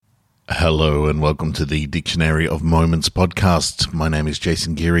Hello and welcome to the Dictionary of Moments podcast. My name is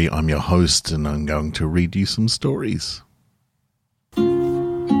Jason Geary. I'm your host and I'm going to read you some stories.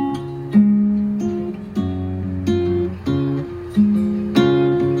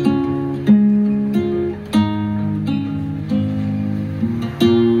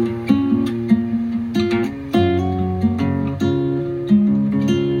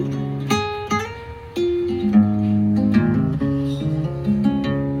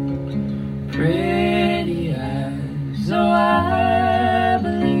 Pretty eyes, oh I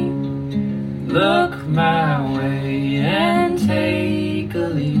believe. Look my way and take a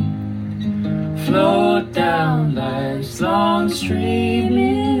leap. Float down life's long stream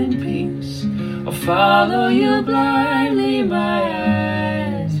in peace. I'll follow you blindly, my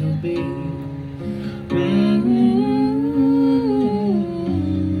eyes will be.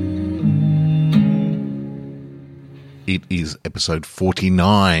 It is episode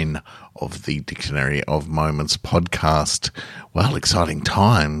 49 of the Dictionary of Moments podcast. Well, exciting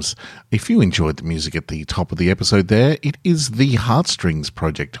times. If you enjoyed the music at the top of the episode there, it is the Heartstrings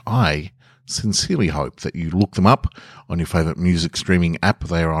Project. I sincerely hope that you look them up on your favourite music streaming app.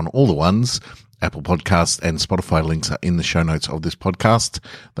 They are on all the ones. Apple Podcasts and Spotify links are in the show notes of this podcast.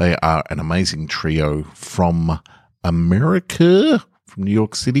 They are an amazing trio from America, from New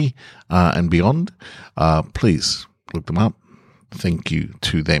York City and beyond. Please look them up. Thank you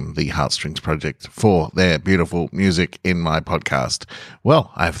to them, the Heartstrings Project, for their beautiful music in my podcast.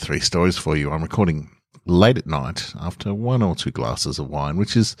 Well, I have 3 stories for you. I'm recording late at night after 1 or 2 glasses of wine,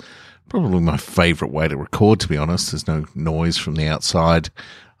 which is probably my favourite way to record, to be honest. There's no noise from the outside.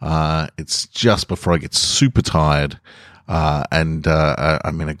 It's just before I get super tired and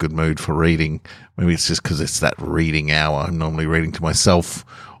I'm in a good mood for reading. Maybe it's just because it's that reading hour. I'm normally reading to myself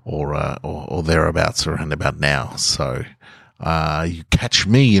or thereabouts around about now. So you catch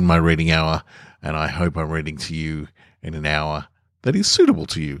me in my reading hour, and I hope I'm reading to you in an hour that is suitable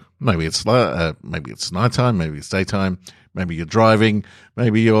to you. Maybe it's nighttime, maybe it's daytime, maybe you're driving,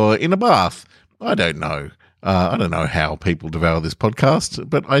 maybe you're in a bath. I don't know. I don't know how people devour this podcast,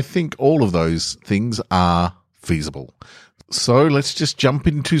 but I think all of those things are feasible. So let's just jump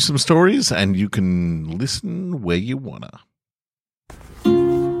into some stories, and you can listen where you wanna.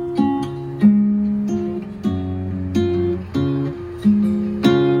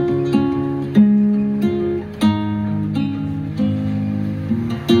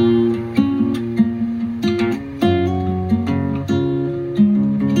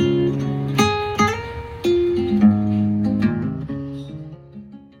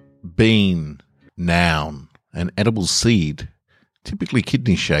 Bean, noun, an edible seed, typically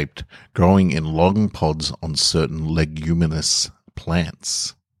kidney-shaped, growing in long pods on certain leguminous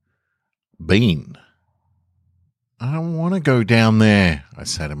plants. Bean. I don't want to go down there, I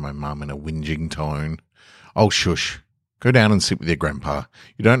said to my mum in a whinging tone. Oh, shush. Go down and sit with your grandpa.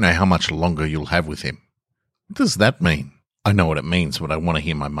 You don't know how much longer you'll have with him. What does that mean? I know what it means, but I want to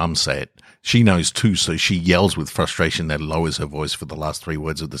hear my mum say it. She knows too, so she yells with frustration that lowers her voice for the last 3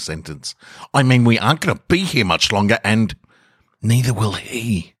 words of the sentence. I mean, we aren't going to be here much longer, and neither will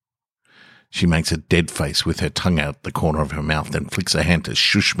he. She makes a dead face with her tongue out the corner of her mouth, then flicks her hand to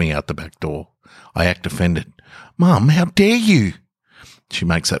shush me out the back door. I act offended. Mum, how dare you? She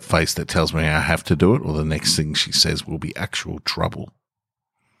makes that face that tells me I have to do it, or the next thing she says will be actual trouble.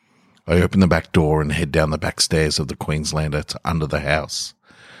 I open the back door and head down the back stairs of the Queenslander to under the house.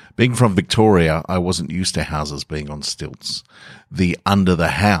 Being from Victoria, I wasn't used to houses being on stilts. The under the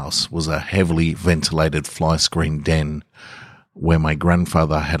house was a heavily ventilated fly screen den where my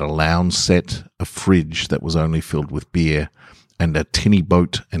grandfather had a lounge set, a fridge that was only filled with beer, and a tinny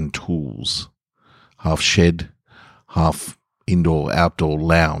boat and tools. Half shed, half indoor-outdoor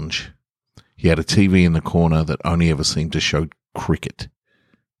lounge. He had a TV in the corner that only ever seemed to show cricket.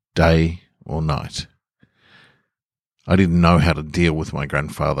 Day or night. I didn't know how to deal with my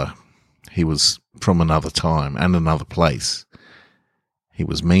grandfather. He was from another time and another place. He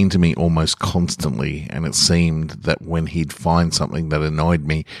was mean to me almost constantly, and it seemed that when he'd find something that annoyed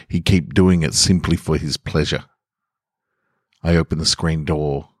me, he'd keep doing it simply for his pleasure. I opened the screen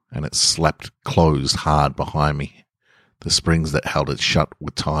door, and it slapped closed hard behind me. The springs that held it shut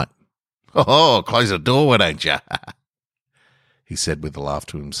were tight. Oh, close the door, why don't you? He said with a laugh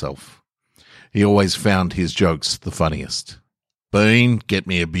to himself. He always found his jokes the funniest. Bean, get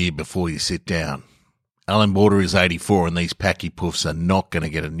me a beer before you sit down. Alan Border is 84 and these packy puffs are not going to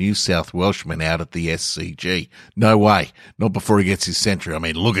get a New South Welshman out at the SCG. No way. Not before he gets his century. I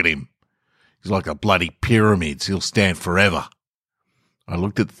mean, look at him. He's like a bloody pyramid. He'll stand forever. I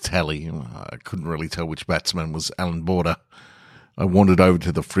looked at the tally. I couldn't really tell which batsman was Alan Border. I wandered over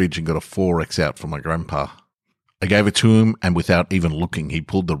to the fridge and got a 4X out for my grandpa. I gave it to him, and without even looking, he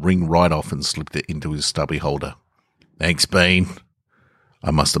pulled the ring right off and slipped it into his stubby holder. Thanks, Bean.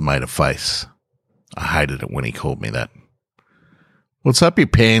 I must have made a face. I hated it when he called me that. What's up, you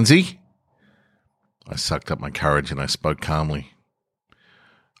pansy? I sucked up my courage and I spoke calmly.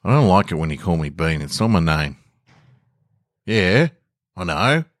 I don't like it when you call me Bean. It's not my name. Yeah, I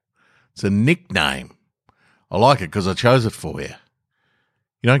know. It's a nickname. I like it because I chose it for you.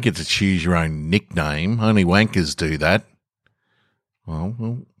 You don't get to choose your own nickname. Only wankers do that.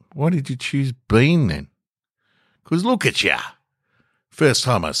 Well, why did you choose Bean then? Because look at you. First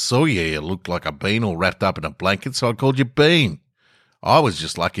time I saw you, you looked like a bean all wrapped up in a blanket, so I called you Bean. I was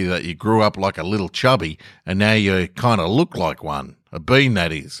just lucky that you grew up like a little chubby, and now you kind of look like one. A bean,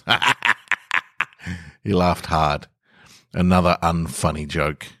 that is. He laughed hard. Another unfunny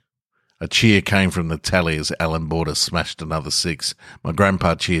joke. A cheer came from the tally as Alan Border smashed another 6. My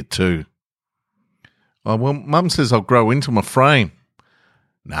grandpa cheered too. Oh, well, Mum says I'll grow into my frame.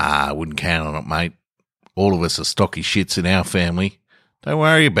 Nah, I wouldn't count on it, mate. All of us are stocky shits in our family. Don't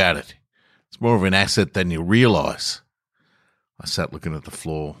worry about it. It's more of an asset than you realise. I sat looking at the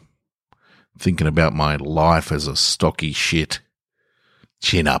floor, thinking about my life as a stocky shit.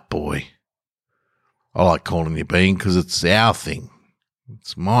 Chin up, boy. I like calling you Bean because it's our thing.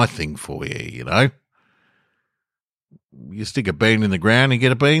 It's my thing for you, you know. You stick a bean in the ground and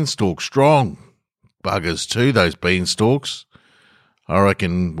get a beanstalk strong. Buggers too, those beanstalks. I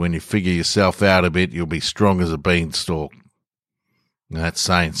reckon when you figure yourself out a bit, you'll be strong as a beanstalk. That's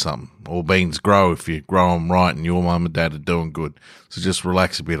saying something. All beans grow if you grow them right, and your mum and dad are doing good. So just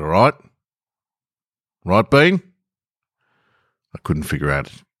relax a bit, all right? Right, Bean? I couldn't figure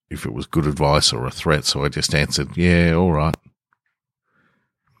out if it was good advice or a threat, so I just answered, yeah, all right.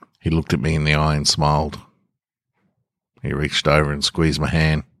 He looked at me in the eye and smiled. He reached over and squeezed my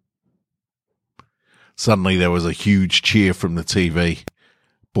hand. Suddenly there was a huge cheer from the TV.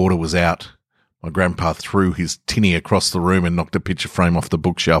 Border was out. My grandpa threw his tinny across the room and knocked a picture frame off the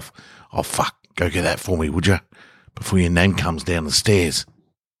bookshelf. Oh, fuck. Go get that for me, would you? Before your name comes down the stairs.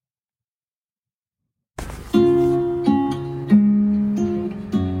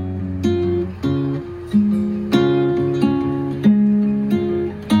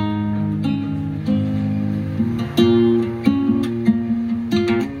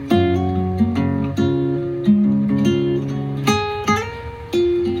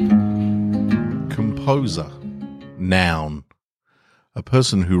 Composer. Noun. A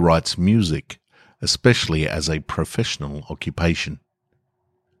person who writes music, especially as a professional occupation.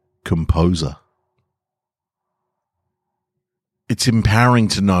 Composer. It's empowering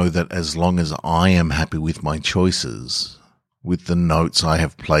to know that as long as I am happy with my choices, with the notes I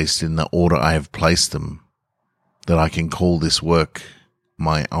have placed in the order I have placed them, that I can call this work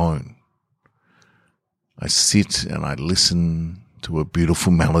my own. I sit and I listen to a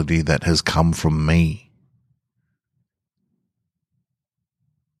beautiful melody that has come from me.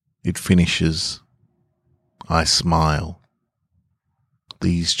 It finishes. I smile.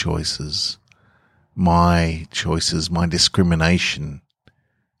 These choices, my discrimination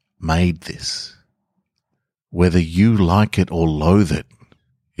made this. Whether you like it or loathe it,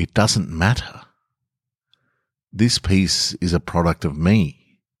 it doesn't matter. This piece is a product of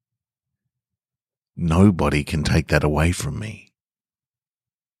me. Nobody can take that away from me.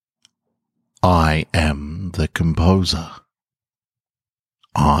 I am the composer.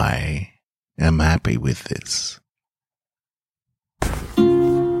 I am happy with this.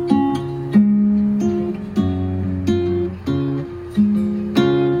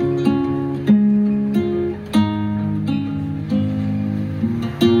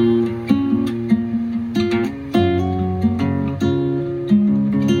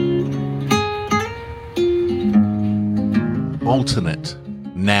 Alternate.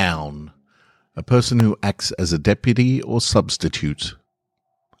 Noun. A person who acts as a deputy or substitute.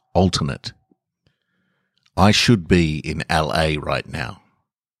 Alternate. I should be in LA right now.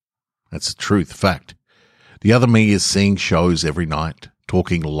 That's a truth, fact. The other me is seeing shows every night,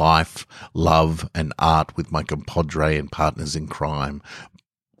 talking life, love, and art with my compadre and partners in crime.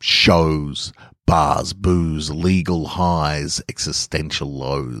 Shows, bars, booze, legal highs, existential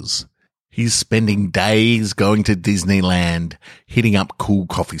lows. He's spending days going to Disneyland, hitting up cool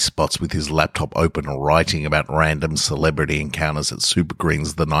coffee spots with his laptop open or writing about random celebrity encounters at Super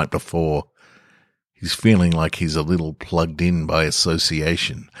Greens the night before. He's feeling like he's a little plugged in by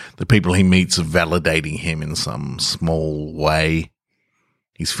association. The people he meets are validating him in some small way.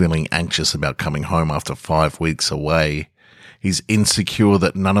 He's feeling anxious about coming home after 5 weeks away. He's insecure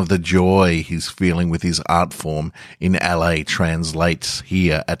that none of the joy he's feeling with his art form in LA translates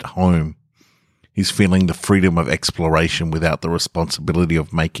here at home. He's feeling the freedom of exploration without the responsibility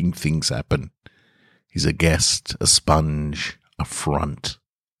of making things happen. He's a guest, a sponge, a front.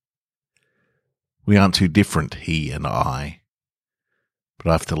 We aren't too different, he and I. But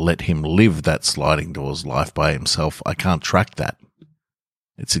I have to let him live that sliding doors life by himself. I can't track that.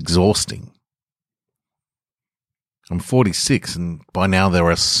 It's exhausting. I'm 46, and by now there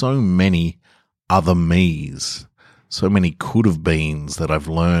are so many other me's, so many could have beens that I've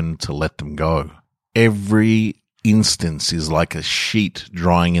learned to let them go. Every instance is like a sheet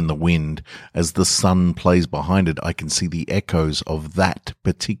drying in the wind. As the sun plays behind it, I can see the echoes of that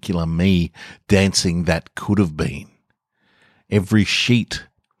particular me dancing that could have been. Every sheet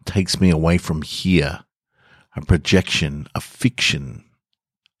takes me away from here, a projection, a fiction.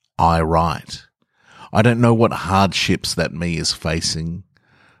 I write. I don't know what hardships that me is facing,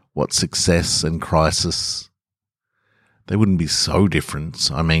 what success and crisis. They wouldn't be so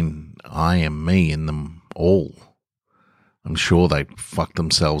different. I mean, I am me in them all. I'm sure they fucked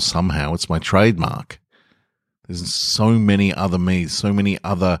themselves somehow. It's my trademark. There's so many other me's, so many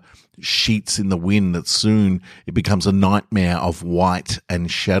other sheets in the wind that soon it becomes a nightmare of white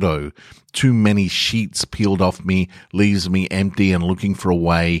and shadow. Too many sheets peeled off me leaves me empty and looking for a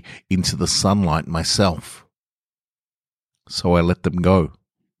way into the sunlight myself. So I let them go.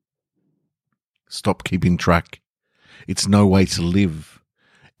 Stop keeping track. It's no way to live,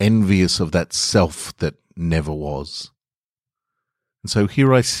 envious of that self that never was. And so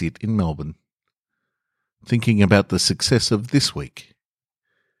here I sit in Melbourne, thinking about the success of this week.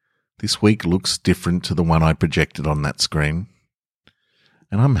 This week looks different to the one I projected on that screen.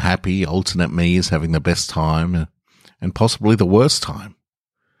 And I'm happy alternate me is having the best time and possibly the worst time.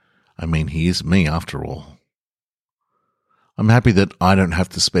 I mean, he is me after all. I'm happy that I don't have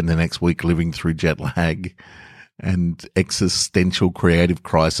to spend the next week living through jet lag and existential creative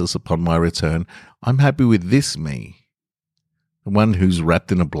crisis upon my return. I'm happy with this me, the one who's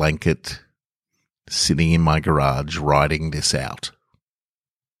wrapped in a blanket, sitting in my garage writing this out.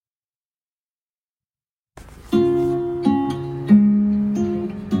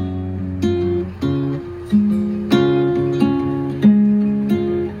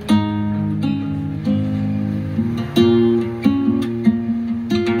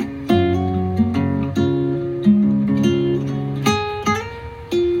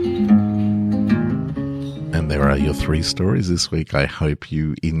 Your 3 stories this week. I hope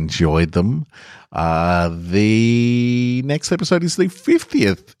you enjoyed them. The next episode is the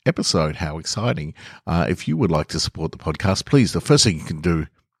 50th episode. How exciting. If you would like to support the podcast, please, the first thing you can do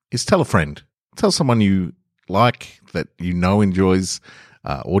is tell a friend. Tell someone you like, that you know enjoys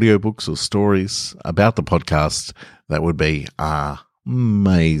audiobooks or stories about the podcast. That would be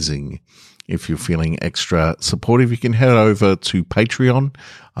amazing. If you're feeling extra supportive, you can head over to Patreon,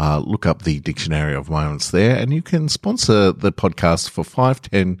 look up the Dictionary of Moments there, and you can sponsor the podcast for $5,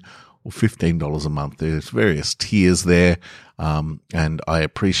 $10, or $15 a month. There's various tiers there, and I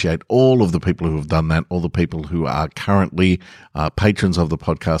appreciate all of the people who have done that, all the people who are currently patrons of the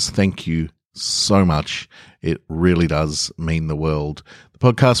podcast. Thank you so much. It really does mean the world. The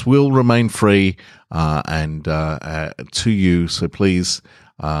podcast will remain free and to you, so please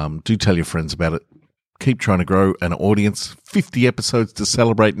do tell your friends about it. Keep trying to grow an audience. 50 episodes to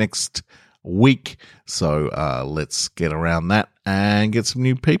celebrate next week. So let's get around that and get some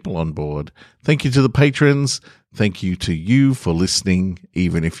new people on board. Thank you to the patrons. Thank you to you for listening,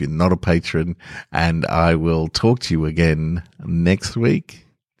 even if you're not a patron. And I will talk to you again next week.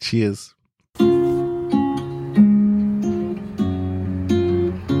 Cheers.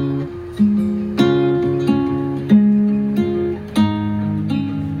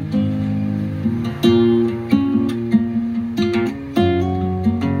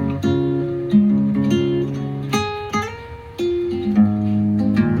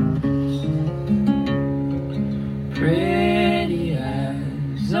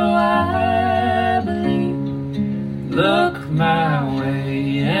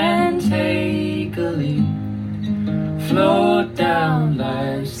 Float down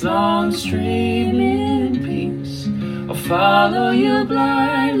life's long stream in peace. I'll follow you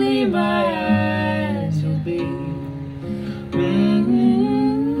blindly, my